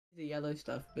the yellow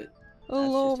stuff, but Hello,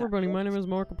 just how it everybody. My works. name is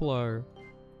Markiplier.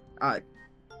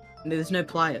 There's no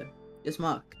plier. Just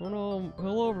Mark. Oh no.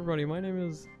 Hello, everybody. My name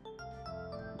is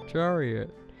Chariot.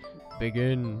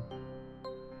 Begin.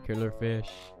 Killer fish.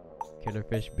 Killer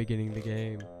fish beginning the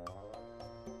game.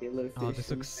 Yellow Oh, fish this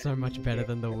and looks so much better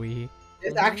than the Wii.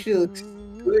 This actually looks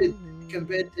good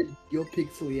compared to your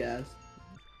pixely ass.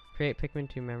 Create Pikmin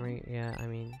 2 memory. Yeah, I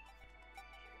mean.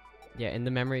 Yeah, in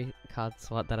the memory card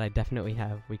slot that I definitely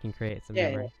have, we can create some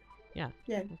Yeah, memory. Yeah,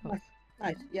 Yeah, of course.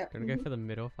 nice. Yeah. Gonna go for the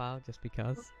middle file just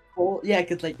because. Ball, yeah,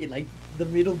 cause like the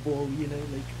middle ball, you know,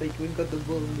 like we've got the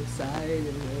ball on the side,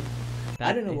 and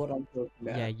I don't know what I'm talking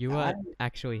about. Yeah, you are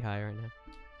actually high right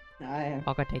now. I am.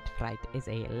 Rocket Flight is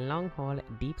a long-haul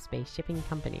deep space shipping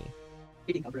company.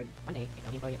 Eating already. One day, it's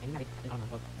only for any oh no,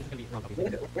 well, this is gonna be wrong copy.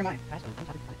 Where am I?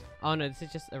 Oh no, this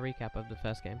is just a recap of the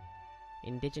first game.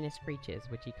 Indigenous creatures,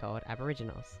 which he called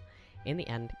Aboriginals. In the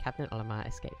end, Captain Olimar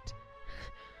escaped.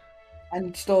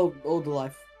 And stole all the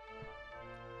life.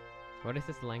 What is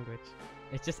this language?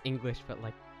 It's just English, but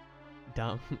like,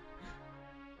 dumb.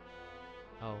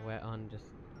 Oh, we're on just...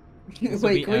 This will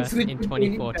Wait, be can we Earth switch in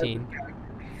between 2014.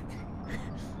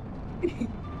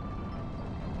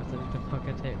 President to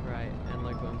pocket tape right, and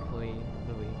local employee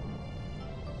Louis.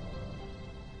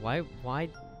 Why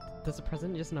does the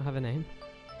president just not have a name?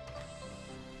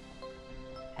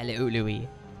 Hello, Louis.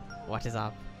 What is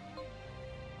up?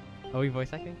 Are we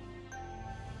voice acting?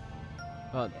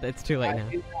 Well, it's too late now.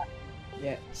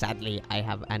 Yeah. Sadly, I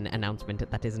have an announcement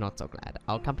that is not so glad.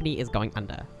 Our company is going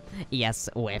under. Yes,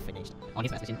 we're finished. On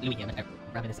his message, Louis and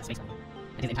Ravenous space and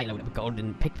his entire load of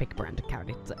golden pick brand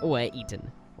carrots were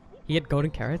eaten. He had golden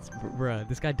carrots? Bruh,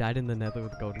 this guy died in the nether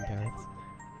with golden carrots.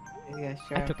 Yeah,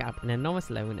 sure. I took out an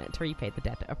enormous loan to repay the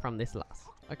debt from this loss.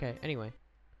 Okay, anyway.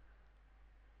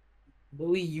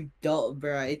 Louis, you dolt,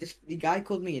 bro. The guy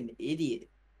called me an idiot.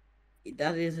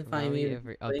 That isn't funny.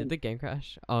 Oh, did the game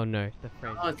crash? Oh no, the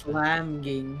frame. Oh, it's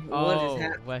lagging. Oh, What is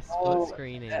happening? we're split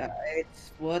screening.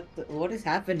 It's what is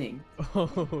happening?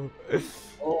 Oh.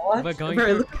 What? We're going Bro,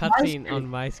 through a look at my cutscene screen. on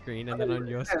my screen, and then on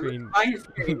your screen, My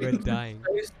screen. we're dying.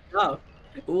 So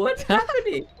what's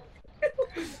happening?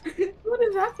 What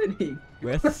is happening?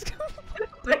 Where's this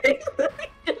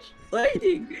Just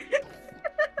waiting.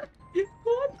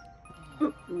 What?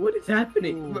 What is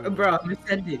happening? Ooh. Bro, I'm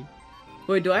ascending.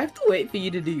 Wait, do I have to wait for you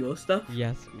to do your stuff?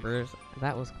 Yes, Bruce,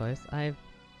 that was close. I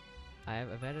have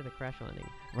averted a crash landing.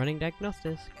 Running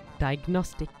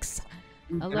diagnostics.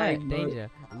 Alert,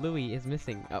 danger. Louis is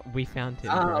missing. We found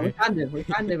him. We Bro. found him. We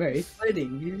found him. Bro. He's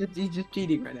floating. He's just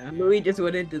cheating right now. Louis just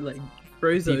went into like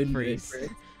frozen. Deep freeze.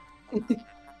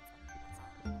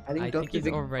 I think he's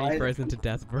already frozen to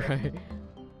death, bro.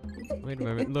 Wait a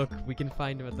moment. Look, we can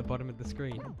find him at the bottom of the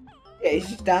screen. Yeah, he's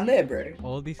just down there, bro.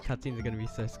 All these cutscenes are gonna be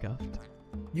so scuffed.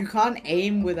 You can't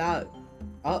aim without.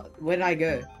 Oh, where did I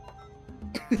go?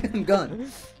 I'm gone.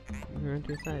 We're on to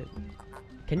your side.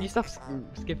 Can you stop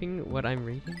skipping what I'm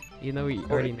reading? You know we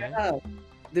already know. Yeah.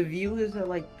 The viewers are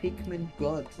like Pikmin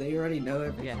gods. They already know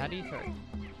everything. Yeah, how do you throw?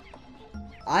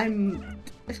 I'm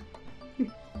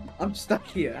stuck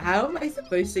here. How am I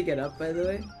supposed to get up, by the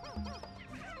way?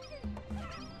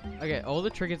 Okay, all the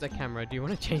triggers are camera. Do you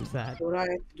want to change that? What do I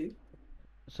have to do?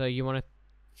 So you want to,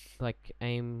 like,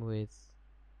 aim with...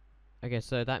 Okay,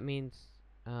 so that means,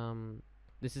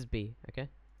 this is B, okay?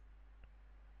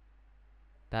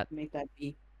 That... Make that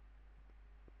B.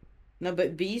 No,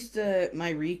 but B's my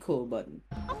recall button.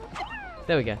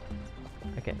 There we go.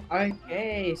 Okay.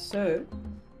 Okay, so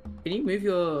can you move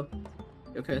your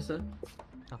cursor?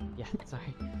 Oh, yeah,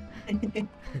 sorry.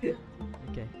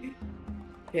 Okay.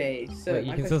 Okay, so Wait,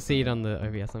 you can still see it on the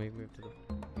OBS. Let me move to the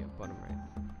bottom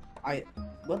right.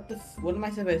 what am I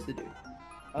supposed to do?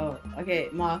 Oh, okay,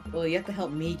 Mark. Well, you have to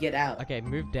help me get out. Okay,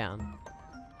 move down.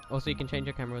 Also, you can change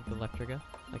your camera with the left trigger,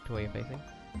 like to where you're facing.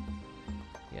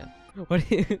 Yeah. What?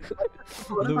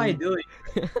 What am I doing?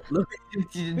 Look,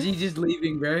 he's just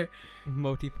leaving, bro.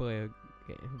 Multiplayer.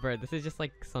 Okay, bro, this is just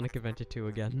like Sonic Adventure 2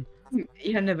 again.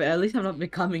 Yeah, no, but at least I'm not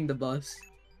becoming the boss.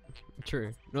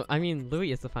 True. No, I mean,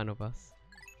 Louis is the final boss.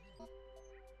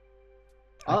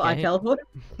 Oh, I Okay. teleport.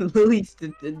 Louis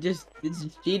it's just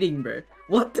cheating, bro.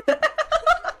 What?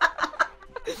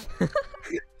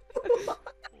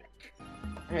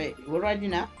 Alright, what do I do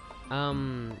now?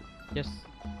 Just...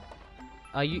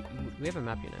 we have a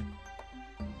map, you know.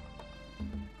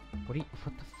 What the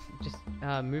just,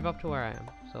 move up to where I am.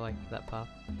 So, like, that path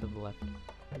to the left.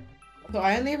 So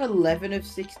I only have 11 of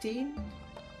 16?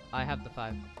 I have the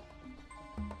 5.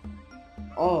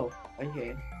 Oh,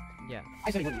 okay. Yeah. I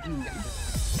saw you.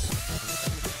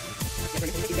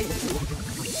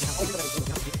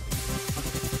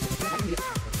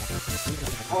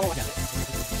 Oh,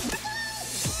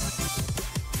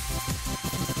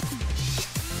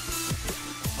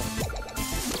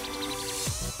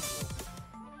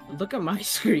 Look at my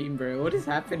screen, bro. What is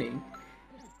happening?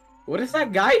 What is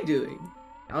that guy doing?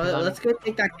 Oh, let's go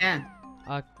take that can.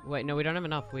 Wait, no, we don't have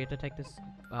enough. We have to take this.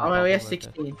 Oh, wait, we have bubble water.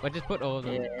 16. Well, just put all of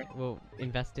them. Yeah. We'll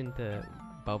invest into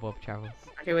Bulb of Travels.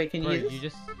 Okay, wait, can Bro, you use you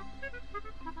this? just.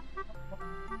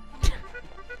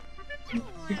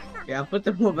 Yeah, I'll put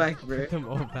them all back, bro. Put them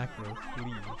all back, bro,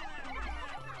 please.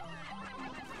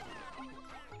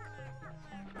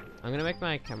 I'm gonna make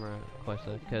my camera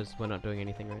closer because we're not doing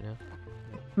anything right now.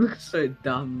 Looks so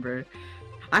dumb, bro.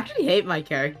 I actually hate my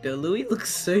character. Louis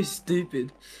looks so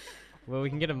stupid. Well, we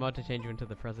can get a mod to change you into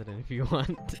the president if you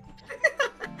want.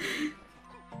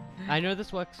 I know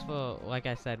this works for, like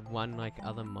I said, one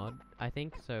other mod, I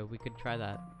think, so we could try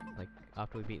that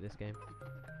after we beat this game.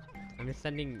 I'm just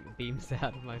sending beams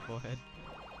out of my forehead.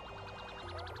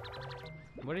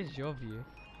 What is your view?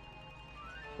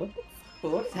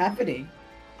 what's happening?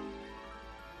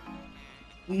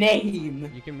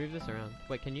 Name. You can move this around.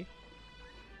 Wait, can you?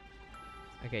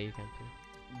 Okay, you can too.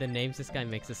 The names this guy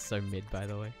makes is so mid, by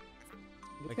the way.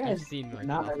 This You've guy's seen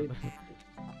not half of very- them.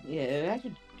 Yeah, I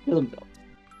should kill him though.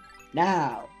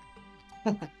 Now.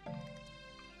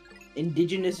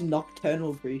 Indigenous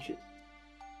nocturnal creatures.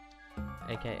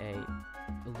 AKA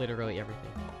literally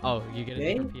everything. Oh, you get a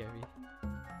Okay. different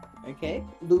POV. Okay,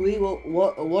 Louis.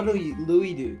 What do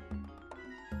Louis do?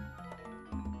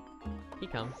 He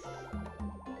comes.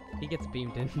 He gets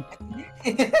beamed in.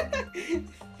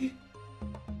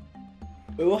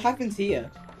 Wait, what happens here?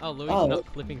 Oh, Louis Oh. not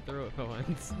flipping through it for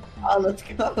once. Oh, let's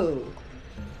go.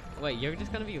 Wait, you're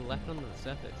just gonna be left on the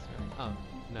surface, right? Oh,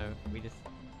 no, we just...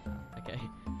 Okay.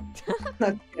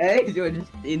 Okay, you're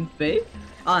just in space.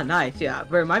 Oh, nice. Yeah,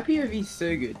 bro, my POV is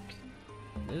so good.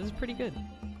 This is pretty good.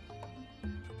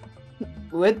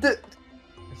 What the?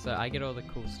 So I get all the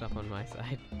cool stuff on my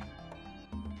side.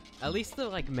 At least the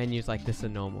menus like this are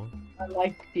normal.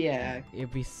 Yeah.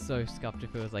 It'd be so scuffed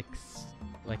if it was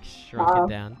shrunk it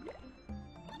down.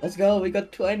 Let's go. We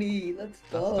got 20. Let's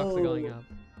Our go. stocks are going up.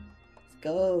 Let's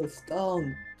go.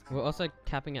 Stomp. We're also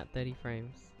capping at 30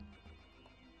 frames.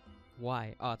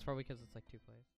 Why? Oh, it's probably because it's 2 players.